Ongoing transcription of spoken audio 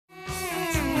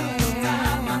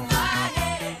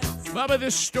Bubba,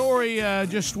 this story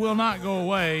just will not go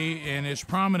away, and it's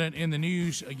prominent in the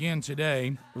news again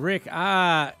today. Rick,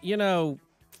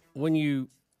 when you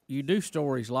do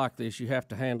stories like this, you have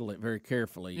to handle it very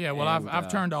carefully. Yeah, well,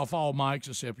 I've turned off all mics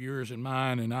except yours and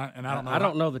mine, and I don't know. I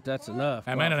don't know that that's enough.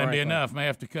 That may not be enough. May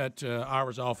have to cut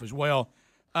ours off as well.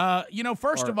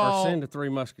 First of all, or send the Three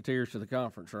Musketeers to the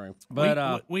conference room.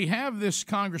 But we have this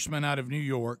congressman out of New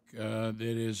York that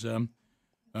is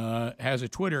has a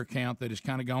Twitter account that has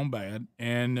kind of gone bad,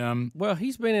 and well,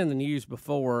 he's been in the news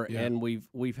before, and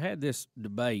we've had this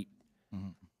debate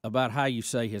about how you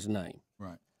say his name.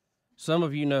 Right. Some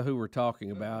of you know who we're talking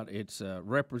about. It's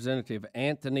Representative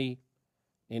Anthony,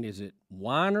 and is it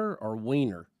Weiner or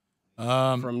Weiner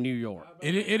from New York?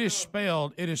 It is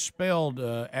spelled. It is spelled.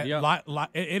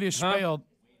 It is spelled.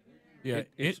 Yeah.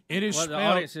 It is well, spelled. The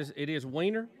audience says it is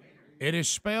Weiner. It is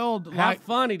spelled. How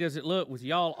funny does it look with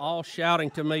y'all all shouting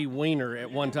to me Weiner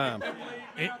at one time?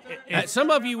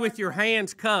 Some of you with your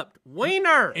hands cupped.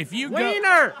 Weiner.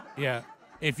 Weiner. Yeah.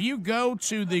 If you go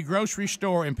to the grocery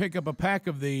store and pick up a pack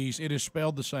of these, it is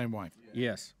spelled the same way.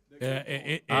 Yes.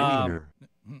 Now,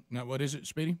 what is it,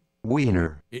 Speedy?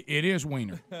 Wiener. It is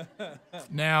Wiener.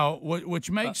 Now,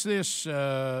 which makes this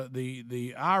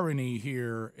the irony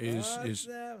here is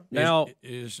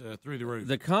through the roof.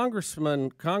 The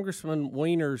Congressman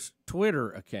Weiner's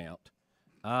Twitter account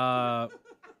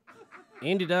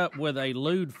ended up with a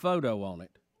lewd photo on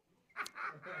it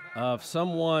of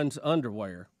someone's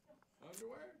underwear.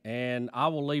 And I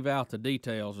will leave out the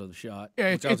details of the shot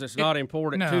because it's not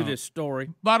important to this story.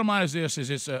 Bottom line is this: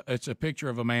 it's a picture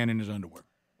of a man in his underwear,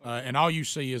 and all you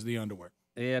see is the underwear.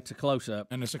 Yeah, it's a close-up.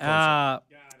 And it's a close-up.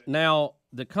 Now,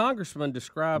 the congressman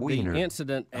described the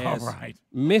incident as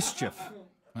mischief,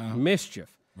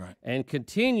 right, and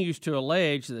continues to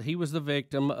allege that he was the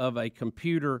victim of a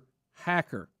computer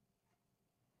hacker.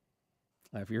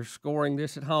 Now, if you're scoring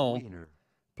this at home,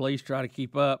 please try to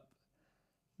keep up.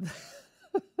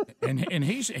 and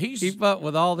he's keep up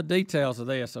with all the details of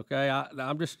this, okay?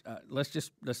 I'm just let's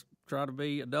try to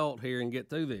be adult here and get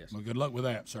through this. Well, good luck with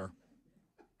that, sir.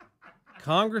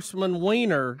 Congressman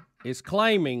Weiner is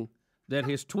claiming that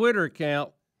his Twitter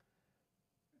account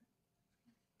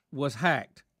was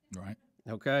hacked. Right.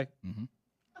 Okay.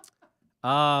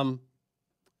 Mm-hmm.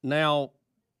 Now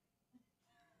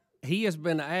he has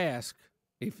been asked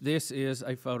if this is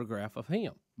a photograph of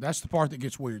him. That's the part that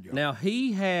gets weird, y'all. Now,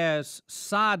 he has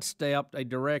sidestepped a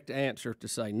direct answer to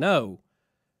say no,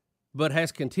 but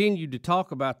has continued to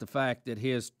talk about the fact that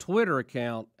his Twitter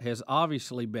account has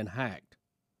obviously been hacked.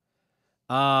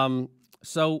 But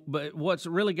what's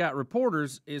really got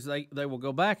reporters is they will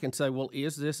go back and say, well,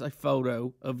 is this a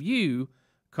photo of you,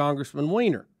 Congressman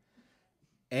Weiner?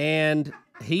 And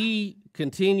he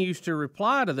continues to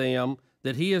reply to them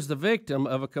that he is the victim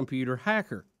of a computer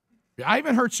hacker. I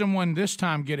even heard someone this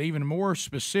time get even more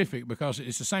specific because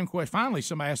it's the same question. Finally,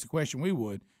 somebody asked the question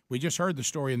we just heard the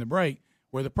story in the break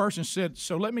where the person said,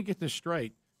 so let me get this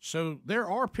straight. So there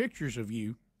are pictures of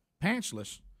you,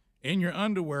 pantsless, in your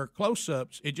underwear,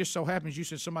 close-ups. It just so happens you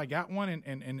said somebody got one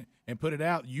and put it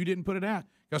out. You didn't put it out.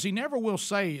 Because he never will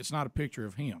say it's not a picture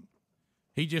of him.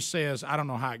 He just says, I don't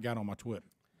know how it got on my Twitter.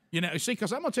 See,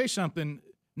 because I'm going to tell you something.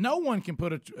 No one can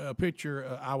put a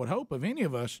picture, I would hope, of any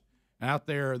of us out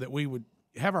there that we would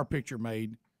have our picture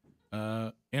made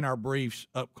in our briefs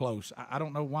up close. I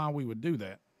don't know why we would do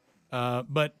that.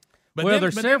 But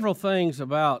there's several things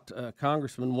about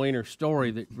Congressman Weiner's story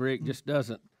that Rick just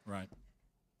doesn't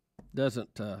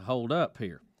hold up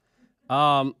here.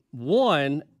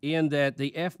 One, in that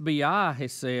the FBI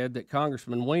has said that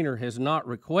Congressman Weiner has not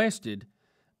requested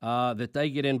that they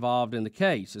get involved in the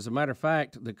case. As a matter of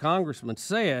fact, the congressman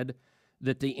said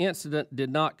that the incident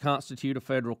did not constitute a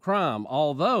federal crime,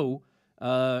 although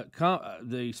the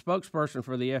spokesperson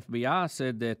for the FBI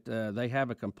said that they have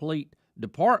a complete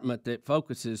department that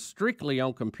focuses strictly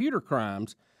on computer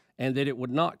crimes and that it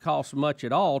would not cost much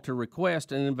at all to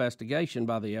request an investigation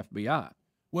by the FBI.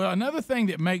 Well, another thing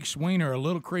that makes Weiner a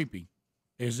little creepy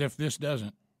is if this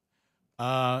doesn't.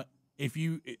 Now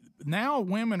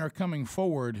women are coming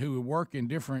forward who work in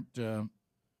different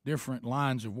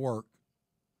lines of work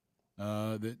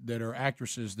that are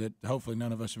actresses that hopefully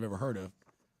none of us have ever heard of,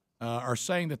 are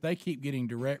saying that they keep getting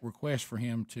direct requests for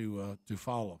him to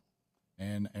follow,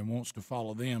 and wants to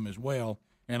follow them as well.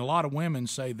 And a lot of women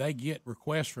say they get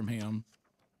requests from him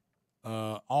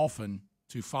often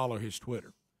to follow his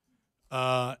Twitter.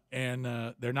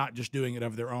 And they're not just doing it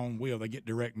of their own will. They get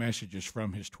direct messages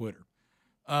from his Twitter.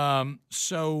 And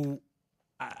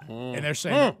they're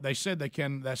saying they said they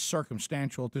can. That's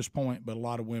circumstantial at this point, but a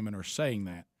lot of women are saying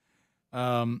that.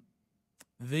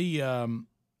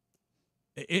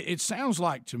 it sounds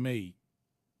like to me,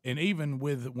 and even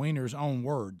with Weiner's own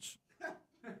words,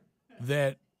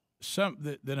 that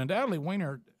undoubtedly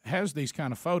Weiner has these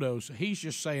kind of photos. He's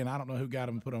just saying, I don't know who got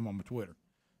them and put them on my Twitter.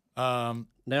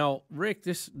 Now, Rick,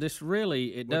 this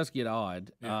really does get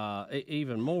odd. Yeah.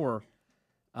 Even more.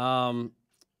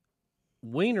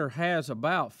 Weiner has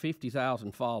about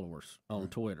 50,000 followers on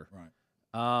Twitter. Right.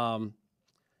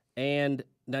 And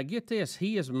now get this,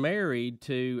 he is married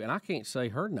to, and I can't say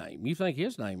her name. You think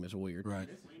his name is weird? Right.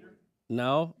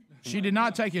 No. She did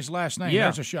not take his last name. Yeah.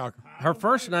 That's a shocker. Her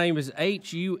first name is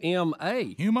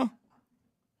Huma. Huma?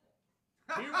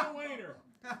 Huma Weiner.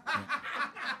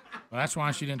 Well, that's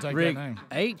why she didn't take Rick, that name.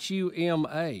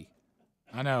 Huma.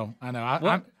 I know.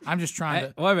 I'm just trying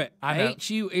to. Wait a minute.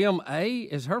 Huma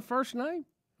is her first name?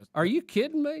 Are you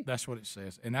kidding me? That's what it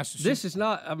says, and that's. This is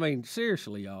not. I mean,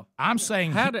 seriously, y'all. I'm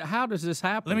saying. How does this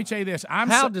happen? Let me tell you this.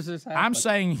 How does this happen? I'm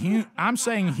saying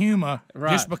Huma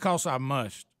just because I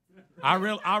must. I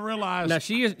realize. Now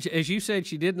she is, as you said,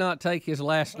 she did not take his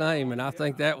last name, and I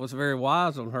think that was very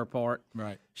wise on her part.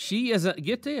 Right. She is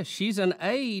get this. She's an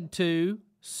aide to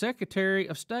Secretary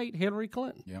of State Hillary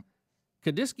Clinton. Yep.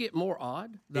 Could this get more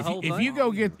odd? If you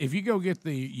go get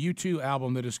the U2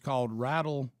 album that is called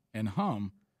Rattle and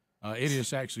Hum, it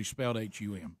is actually spelled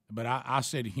H-U-M. But I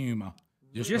said Huma.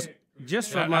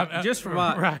 Just for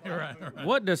my right.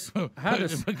 What does how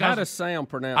does Sam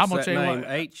pronounce that name?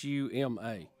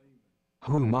 Huma.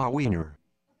 Huma Weiner.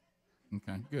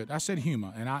 Okay, good. I said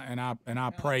Huma, and I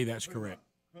pray that's correct.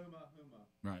 Huma.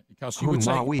 Right, because you would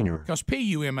say Weiner. Because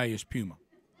P-U-M-A is Puma.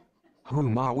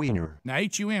 Huma Weiner. Now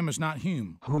H-U-M is not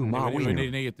Hume. Huma Weiner. We need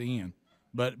an E at the end,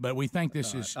 but we think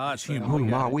this is Huma.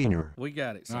 Huma Weiner. We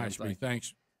got it. All right, Spree,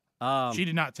 thanks. She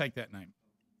did not take that name.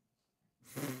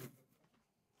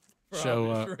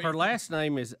 So her last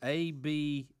name is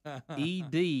Abedin.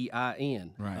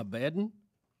 Right. Abedin?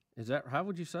 Is that how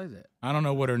would you say that? I don't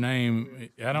know what her name.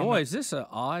 I don't. Boy, is this an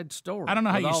odd story? I don't know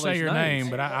how you say your name,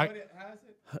 but I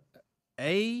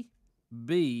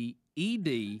Abedin.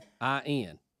 All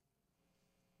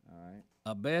right.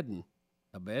 Abedin.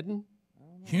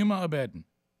 Huma Abedin.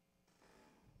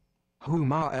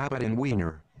 Huma Abedin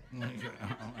Weiner.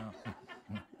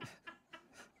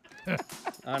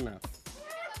 I know.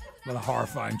 What a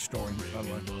horrifying story, by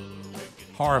the way.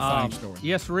 Horrifying story.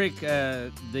 Yes, Rick.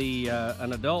 An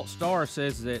adult star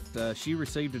says that she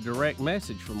received a direct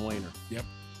message from Weiner. Yep.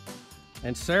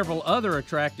 And several other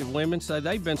attractive women say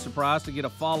they've been surprised to get a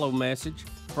follow message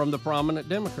from the prominent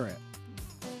Democrat.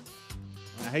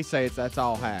 Now, he says that's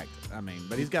all hacked. I mean,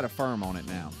 but he's got a firm on it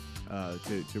now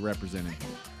to represent him.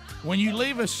 When you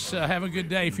leave us, have a good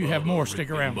day. If you have more,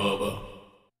 stick around.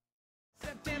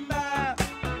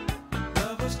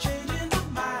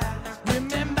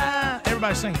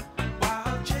 Everybody sing it.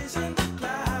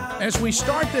 As we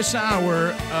start this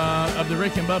hour of the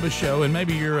Rick and Bubba Show, and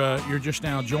maybe you're just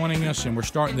now joining us and we're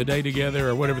starting the day together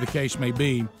or whatever the case may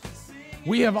be,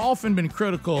 we have often been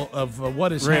critical of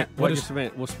what is happening. Wait just a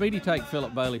minute. Will Speedy take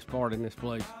Philip Bailey's part in this,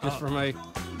 please? Just for me.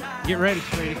 Get ready,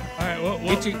 Speedy. All right, well,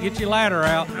 get your ladder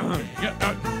out.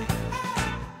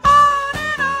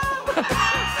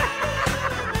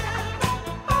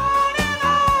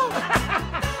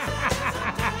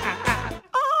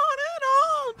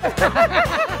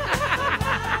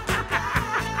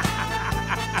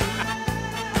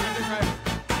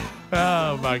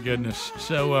 Oh my goodness!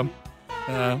 So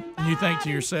you think to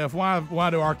yourself, why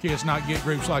do our kids not get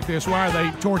groups like this? Why are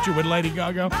they tortured with Lady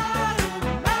Gaga?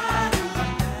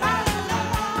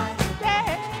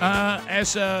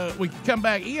 As we come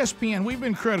back, ESPN. We've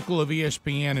been critical of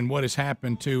ESPN and what has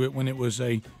happened to it when it was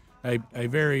a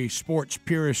very sports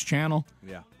purist channel.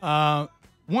 Yeah.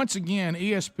 Once again,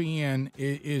 ESPN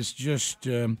is just,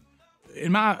 in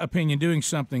my opinion, doing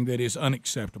something that is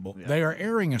unacceptable. Yeah. They are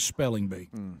airing a spelling bee,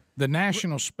 the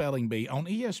national spelling bee on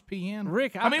ESPN.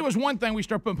 Rick, I mean, it was one thing we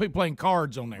started putting people playing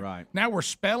cards on there. Right. Now we're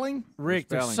spelling. Rick,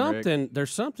 there's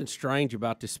something strange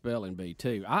about this spelling bee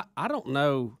too. I don't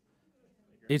know.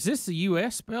 Is this the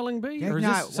U.S. spelling bee or is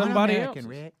this somebody else?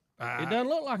 It doesn't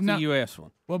look like the U.S.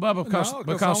 one. Well, Bubba,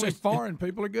 because only foreign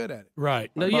people are good at it. Right.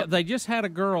 No, yeah, they just had a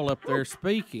girl up there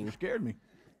speaking. Scared me.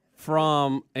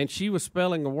 And she was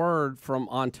spelling a word from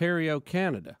Ontario,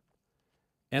 Canada.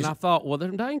 And I thought, well,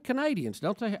 they're dang Canadians,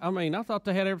 don't they? I mean, I thought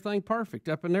they had everything perfect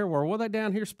up in there. Where were they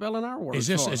down here spelling our words?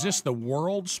 Is this the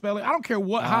world spelling? I don't care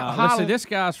what. Let's see, this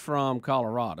guy's from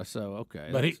Colorado, so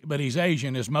okay. But he's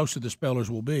Asian, as most of the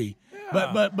spellers will be.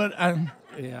 Yeah. But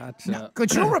Yeah, it's,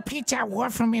 Could you repeat that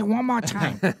word for me one more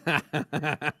time?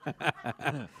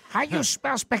 How you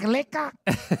spell speculeka?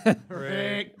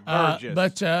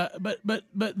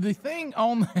 But the thing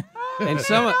on and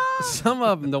some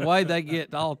of them, the way they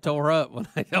get all tore up when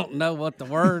they don't know what the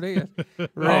word is.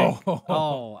 Rick,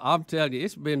 I'm telling you,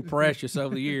 it's been precious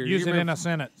over the years. Use it in a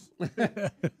sentence.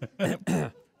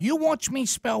 You watch me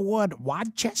spell word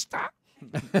Rochester?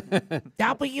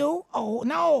 W? Oh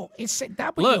no, it's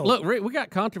W. Look, Rick, we got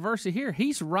controversy here.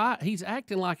 He's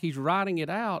acting like he's writing it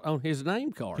out on his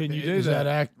name card. Can you do that?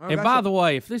 Act? And by the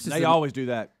way, if this is they always do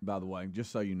that, by the way,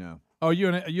 just so you know. Oh, you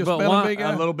a spelling bee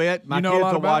guy? A little bit. My know kids a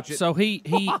lot will about watch it. So he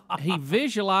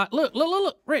visualized.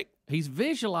 Look, Rick. He's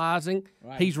visualizing.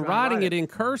 Right, he's writing it in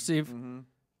cursive. Mm-hmm.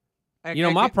 You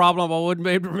know, my problem, I wouldn't be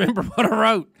able to remember what I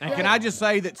wrote. And can I just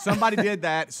say that somebody did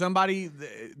that? Somebody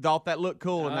thought that looked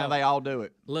cool, and now they all do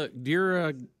it. Look,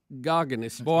 you're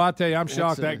Gogginist. Boy, I tell you, I'm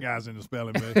shocked that guy's in the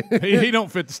spelling bee. he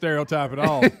don't fit the stereotype at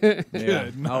all.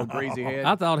 Good. No, greasy head.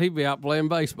 I thought he'd be out playing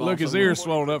baseball. Look, his ears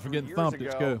swollen up for getting thumped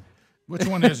at school. Which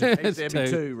one is it? It's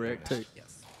two, Rick. Two.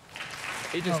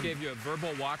 It just gave you a verbal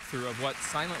walkthrough of what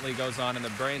silently goes on in the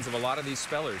brains of a lot of these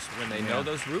spellers when they know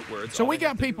those root words. So we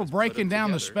got people breaking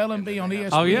down the spelling bee on ESPN.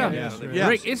 Oh yeah,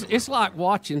 Rick, it's like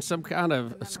watching some kind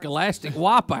of scholastic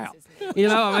wipeout. You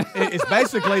know, I mean? It's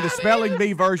basically the spelling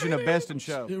bee version of Best in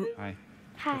Show.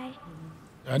 Hi.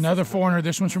 Another foreigner.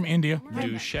 This one's from India.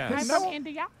 Duchesse.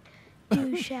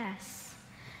 Duchesse.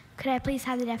 Could I please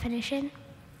have the definition?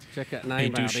 Check that A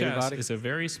name out, duchesse anybody? is a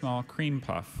very small cream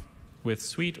puff with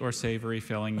sweet or savory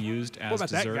filling used as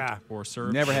dessert or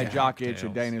served. Never had with jock itch a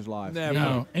cocktails. day in his life.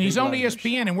 No, and he's on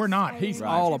ESPN, and we're not. He's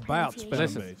all about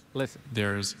spelling bees. Listen.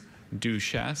 There's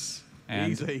duchesse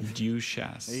and Easy.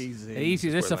 duchesse. Easy.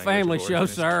 This is a family show,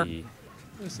 sir.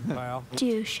 Listen, pal.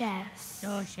 Duchesse.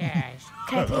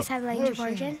 Could I please have the language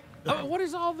version? Oh, what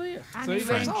is all this? See,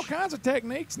 there's all kinds of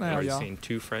techniques now, Already y'all. seen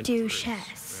two French Duchesse.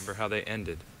 words. Remember how they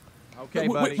ended. Okay,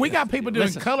 buddy. We got people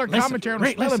doing color commentary on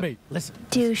the spelling bee. Listen.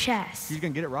 Duchesse. She's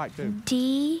going to get it right, too.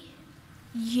 Duchesse.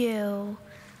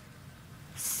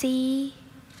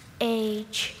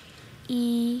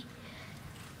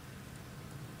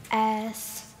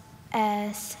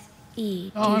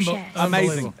 Oh, Duchesse.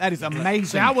 Amazing. That is amazing.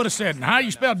 See, I would have said, how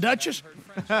you spell Duchess?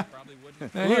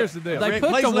 Now, here's the deal. They Rick,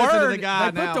 put please the listen to word. the guy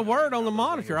They now. put the word on the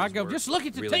monitor. I go, just look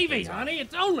at the Really TV, goes on. honey.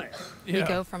 It's on there. We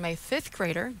go from a 5th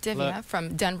grader, Divya, Look.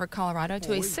 from Denver, Colorado,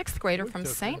 to a 6th grader from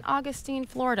St. Augustine,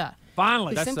 Florida.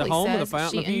 Finally, Who that's simply the home of says the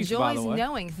Fountain she of Youth, by the enjoys way.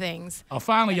 knowing things. Oh,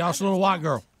 finally, y'all, it's a little white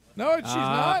girl. No, she's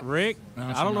not. Rick, No, I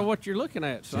she's don't know not. what you're looking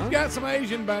at, son. She's got some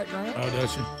Asian background. Oh,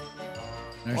 does she?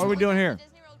 What are we doing here?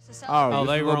 Oh,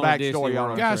 they they were were on backstory. Disney y'all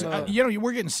World. Guys, don't you know,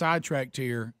 we're getting sidetracked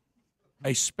here.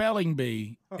 A spelling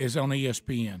bee is on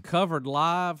ESPN. Covered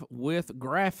live with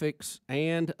graphics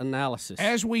and analysis.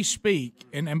 As we speak,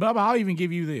 and Bubba, I'll even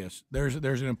give you this. There's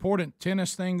an important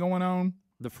tennis thing going on.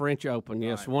 The French Open,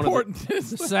 yes. One Important. of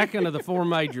the second of the 4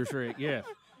 majors, Rick, yes.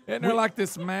 Isn't there like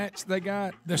this match they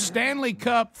got? The Stanley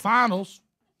Cup finals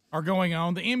are going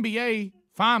on. The NBA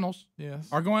finals Yes.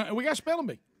 are going. We got spelling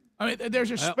bee. I mean, there's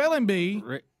a spelling bee.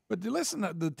 Rick, But listen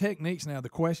to the techniques now, the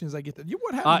questions they get.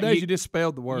 What happened today? You just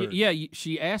spelled the word.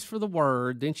 she asked for the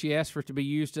word, then she asked for it to be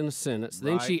used in a sentence,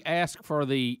 then she asked for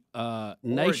the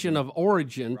nation of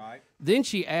origin, then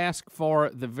she asked for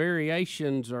the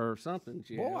variations or something.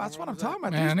 Boy, that's what I'm talking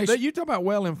about. Man, You talking about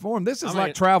well informed. This is I mean,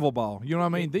 like travel ball. You know what I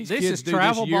mean? These this kids is do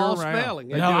travel this ball year-round. spelling.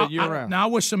 They Now, do it year round. now, I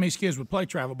wish some of these kids would play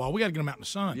travel ball. We got to get them out in the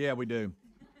sun. Yeah, we do.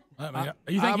 I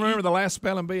mean, I remember the last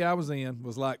spelling bee I was in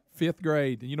was like 5th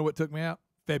grade. And you know what took me out?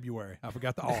 February. I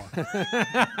forgot the R.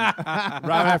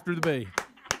 Right after the B.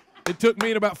 It took me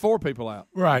and about 4 people out.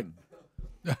 right.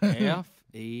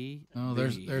 F-E. Oh,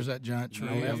 there's that giant tree.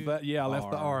 I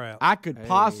left the R out. I could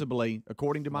possibly,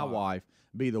 according to my wife,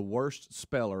 be the worst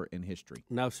speller in history.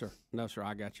 No, sir. No, sir.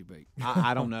 I got you beat.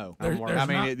 I don't know. There's I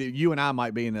mean, not- you and I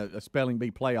might be in a spelling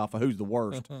bee playoff of who's the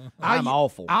worst. I'm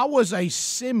awful. I was a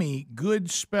semi-good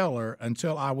speller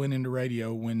until I went into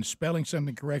radio when spelling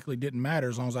something correctly didn't matter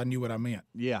as long as I knew what I meant.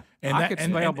 Yeah. And I that- could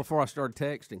and- spell and- before I started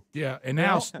texting. Yeah, and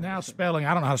now spelling,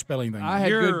 I don't know how to spell anything. I had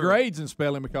good grades in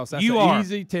spelling because that's You an are.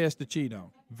 easy test to cheat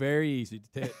on. Very easy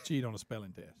to cheat on a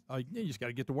spelling test. You just got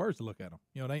to get the words to look at them.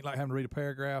 You know, it ain't like having to read a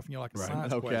paragraph. You know, like a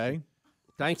science question. Okay.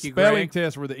 Thank you, Spelling Greg.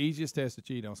 tests were the easiest test to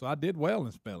cheat on, so I did well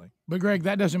in spelling. But Greg,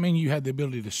 that doesn't mean you had the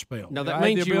ability to spell. No, I that had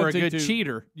means the you were a ability good to-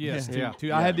 cheater. Yes, Yeah.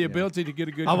 I had the ability to get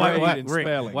a good Oh, grade wait, in Rick,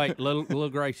 spelling. wait, little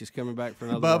Grace is coming back for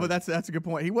another Bubba, round. that's a good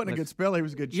point. He wasn't a good speller. He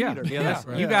was a good Yeah,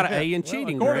 cheater. you got an A in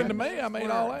cheating, According Greg. to me, I made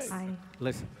all A's.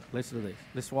 Listen to this.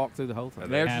 Let's walk through the whole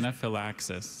thing.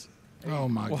 Anaphylaxis. Oh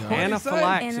my God! What'd he say?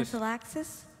 Anaphylaxis.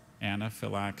 Anaphylaxis.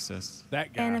 Anaphylaxis.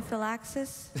 That guy.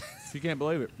 Anaphylaxis. You can't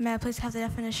believe it. May I please have the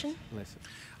definition? Listen.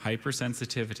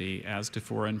 Hypersensitivity as to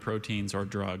foreign proteins or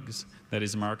drugs that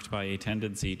is marked by a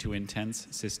tendency to intense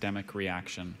systemic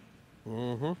reaction.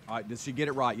 All right, does she get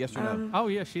it right? Yes or no? Oh,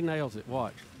 yeah, she nails it.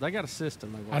 Watch. They got a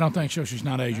system. I don't think so. She's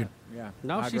not Asian. Yeah.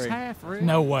 No, I she's agree. half, really.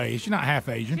 No way. She's not half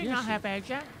Asian. She's not half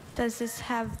Asian. Does this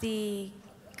have the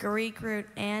Greek root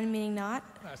and meaning not?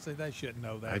 I see they shouldn't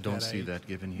know that. I don't that see age. that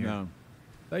given here. No.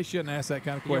 They shouldn't ask that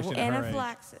kind of question. at her age.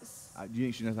 Anaphylaxis. Do you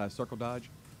think she knows how to circle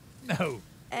dodge? No.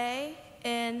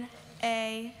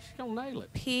 A-N-A. She's going to nail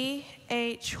it.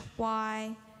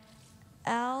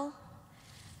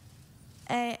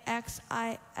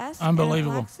 P-H-Y-L-A-X-I-S.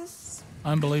 Unbelievable. Anaphylaxis?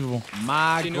 Unbelievable.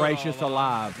 My She knew it all gracious along.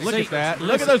 alive. Look See, at that.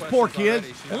 Look at those poor kids.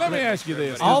 And let me ask you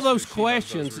this. All those She knows those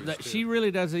questions roots, that too. she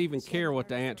really doesn't even care what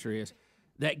the answer is.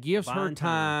 That gives her Fine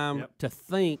time. time to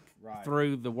think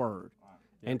through the word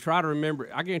and try to remember.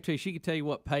 I guarantee you, she could tell you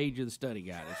what page of the study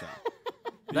guide it's on.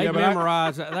 They Yeah, but I-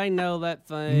 memorize that. They know that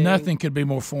thing. Nothing could be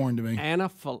more foreign to me.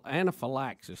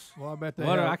 Anaphylaxis. Well, I bet they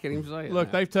What? have. I can't even say it. Look,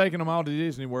 now. they've taken them all to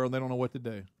Disney World. They don't know what to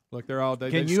do. Look, they're all. They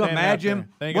Can just you standing out imagine? there.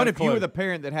 They ain't What got a if you were clue. the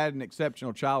parent that had an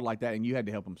exceptional child like that and you had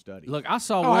to help them study? Look, I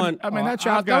saw Oh, one. I mean, Oh, that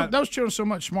child, I've got- those children are so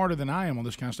much smarter than I am on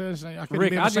this kind of stuff. I couldn't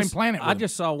Rick, be on I the same just, planet with I them.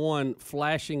 just saw one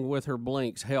flashing with her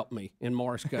blinks. Help me in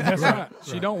Morse code. That's right.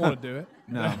 She don't want to do it.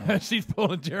 No. She's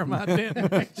pulling Jeremiah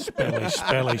Denton. spelling. It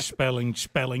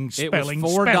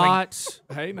was 4 dots.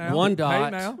 Hey now. One Hey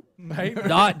dot. now. Hey now.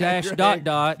 Dot dash dot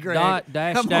dot Greg, dot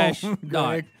dash come dash on, dot.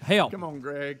 Greg. Help. Come on,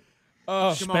 Greg.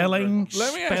 Spelling,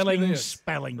 Let me ask you spelling, this,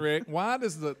 spelling. Rick, why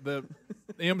does the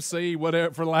MC,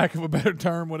 whatever, for lack of a better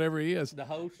term, whatever he is, The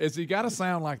host? is he got to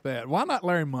sound like that? Why not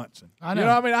Larry Munson? I know. You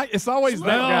know what I mean? It's always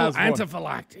that guy's voice.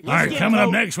 Anaphylaxis. All right, coming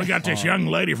up next, we got this young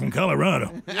lady from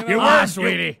Colorado. Your word,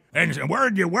 sweetie. And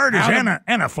your word is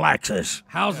anaphylaxis.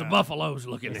 How's the buffaloes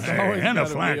looking? It's always gotta be old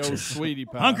Anaphylaxis. sweetie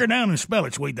pie. Hunker down and spell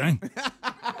it, sweet thing.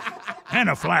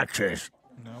 Anaphylaxis.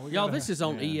 Y'all, this is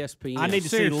on ESPN. I need to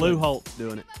see Seriously. Lou Holtz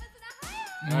doing it.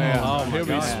 Yeah. Oh, my He'll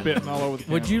God. be spitting all over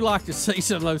the Would camera. you like to see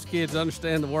some of those kids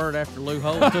understand the word after Lou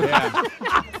Holtz took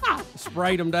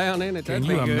sprayed them down in it? That'd Can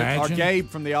be you good. imagine? Or Gabe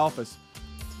from The Office.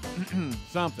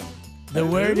 Something. The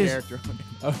word is Character.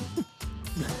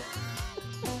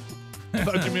 I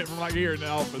thought you meant from like here in the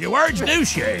office. your word's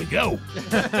douche. Go.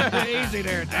 Easy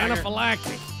there,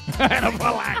 anaphylactic.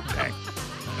 Anaphylactic.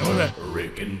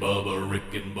 Rick and Bubba, Rick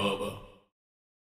and Bubba.